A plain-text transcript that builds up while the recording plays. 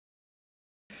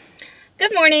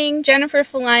Good morning, Jennifer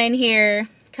Felion here,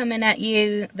 coming at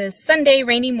you this Sunday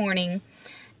rainy morning,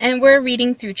 and we're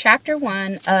reading through Chapter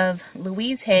 1 of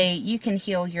Louise Hay, You Can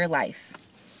Heal Your Life.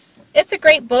 It's a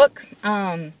great book.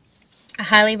 I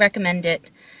highly recommend it.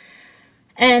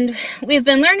 And we've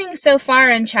been learning so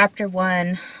far in Chapter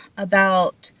 1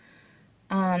 about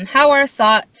how our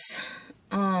thoughts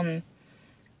can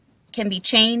be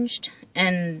changed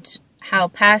and how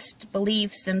past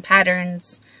beliefs and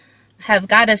patterns have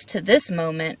got us to this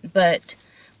moment, but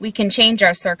we can change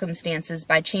our circumstances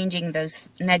by changing those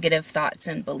negative thoughts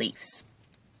and beliefs.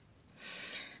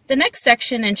 The next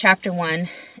section in Chapter 1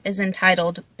 is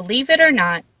entitled, Believe It or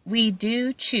Not, We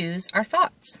Do Choose Our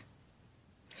Thoughts.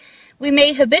 We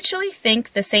may habitually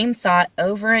think the same thought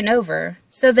over and over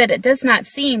so that it does not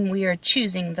seem we are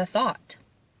choosing the thought.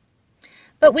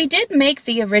 But we did make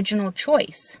the original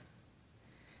choice.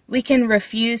 We can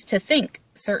refuse to think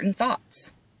certain thoughts.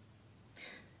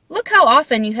 Look how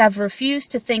often you have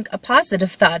refused to think a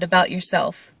positive thought about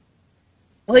yourself.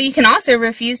 Well, you can also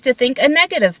refuse to think a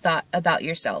negative thought about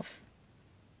yourself.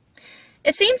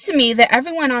 It seems to me that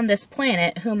everyone on this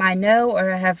planet whom I know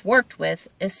or have worked with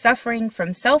is suffering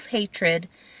from self-hatred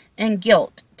and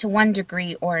guilt to one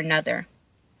degree or another.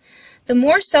 The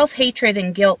more self-hatred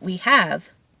and guilt we have,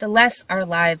 the less our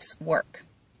lives work.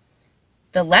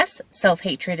 The less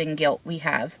self-hatred and guilt we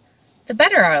have, the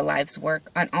better our lives work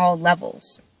on all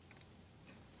levels.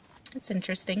 That's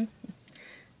interesting.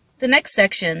 The next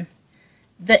section,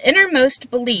 the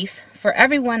innermost belief for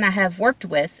everyone I have worked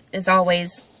with is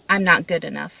always, I'm not good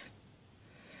enough.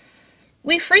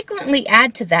 We frequently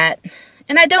add to that,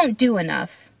 and I don't do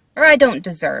enough, or I don't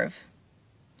deserve.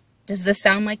 Does this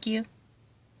sound like you?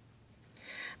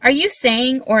 Are you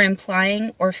saying or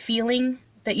implying or feeling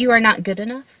that you are not good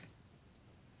enough?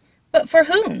 But for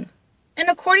whom? And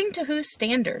according to whose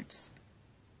standards?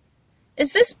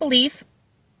 If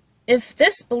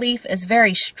this belief is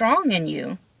very strong in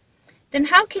you, then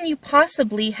how can you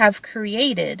possibly have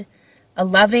created a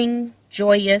loving,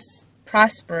 joyous,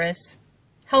 prosperous,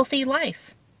 healthy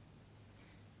life?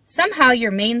 Somehow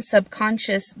your main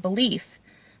subconscious belief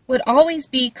would always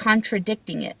be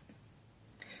contradicting it.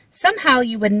 Somehow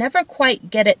you would never quite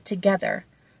get it together,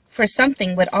 for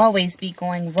something would always be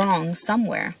going wrong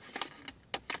somewhere.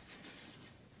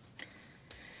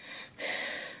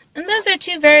 And those are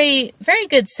two very, very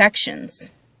good sections.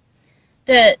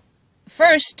 The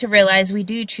first, to realize we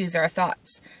do choose our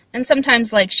thoughts. And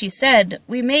sometimes, like she said,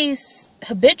 we may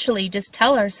habitually just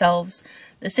tell ourselves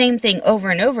the same thing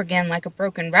over and over again like a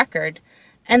broken record,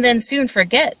 and then soon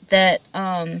forget that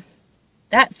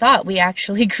that thought we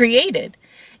actually created.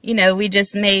 You know, we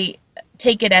just may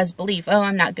take it as belief. Oh,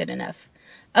 I'm not good enough.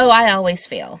 Oh, I always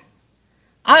fail.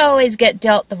 I always get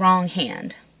dealt the wrong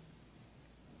hand.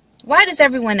 Why does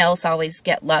everyone else always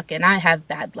get luck and I have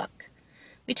bad luck?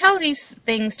 We tell these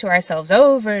things to ourselves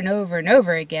over and over and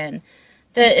over again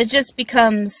that it just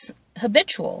becomes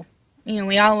habitual. You know,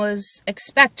 we always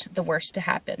expect the worst to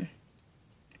happen.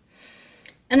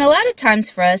 And a lot of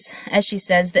times for us, as she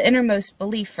says, the innermost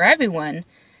belief for everyone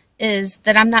is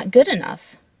that I'm not good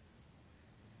enough.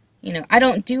 You know, I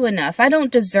don't do enough. I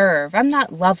don't deserve. I'm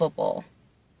not lovable.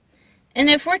 And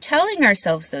if we're telling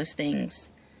ourselves those things,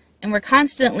 and we're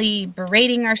constantly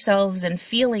berating ourselves and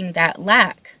feeling that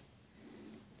lack,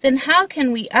 then how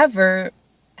can we ever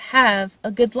have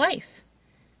a good life?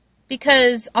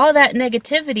 Because all that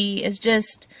negativity is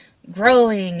just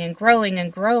growing and growing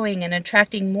and growing and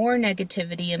attracting more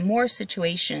negativity and more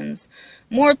situations,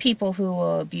 more people who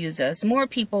will abuse us, more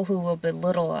people who will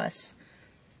belittle us.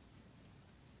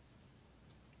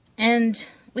 And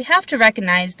we have to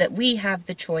recognize that we have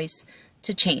the choice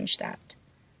to change that.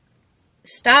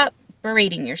 Stop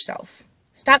berating yourself.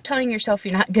 Stop telling yourself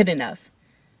you're not good enough.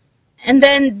 And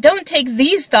then don't take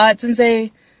these thoughts and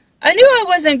say, I knew I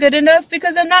wasn't good enough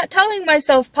because I'm not telling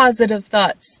myself positive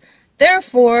thoughts.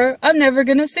 Therefore, I'm never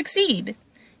going to succeed.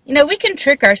 You know, we can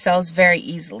trick ourselves very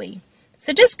easily.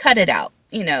 So just cut it out,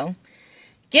 you know.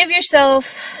 Give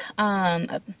yourself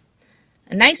a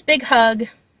nice big hug.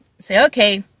 Say,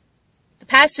 okay, the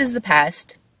past is the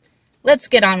past. Let's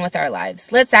get on with our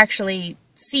lives. Let's actually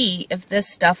see if this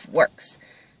stuff works.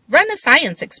 Run a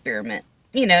science experiment.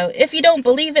 You know, if you don't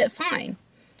believe it, fine.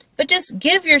 But just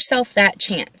give yourself that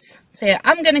chance. Say,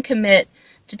 I'm going to commit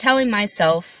to telling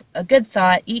myself a good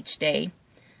thought each day.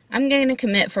 I'm going to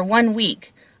commit for 1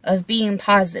 week of being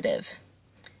positive.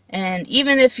 And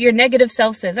even if your negative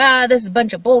self says, this is a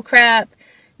bunch of bull crap,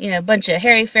 you know, a bunch of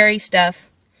hairy-fairy stuff,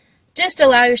 just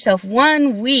allow yourself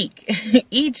 1 week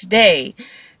each day.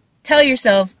 Tell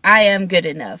yourself, I am good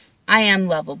enough. I am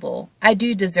lovable. I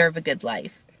do deserve a good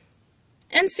life.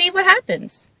 And see what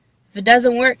happens. If it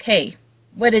doesn't work, hey,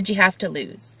 what did you have to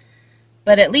lose?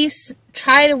 But at least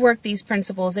try to work these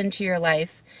principles into your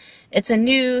life. It's a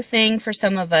new thing for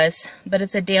some of us, but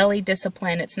it's a daily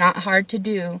discipline. It's not hard to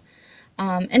do.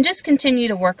 And just continue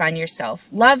to work on yourself.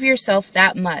 Love yourself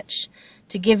that much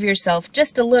to give yourself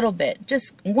just a little bit,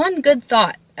 just one good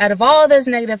thought out of all those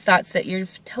negative thoughts that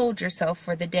you've told yourself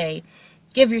for the day.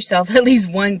 Give yourself at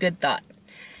least one good thought.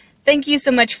 Thank you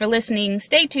so much for listening.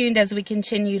 Stay tuned as we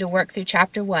continue to work through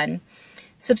Chapter 1.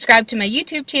 Subscribe to my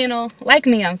YouTube channel, like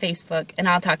me on Facebook, and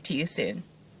I'll talk to you soon.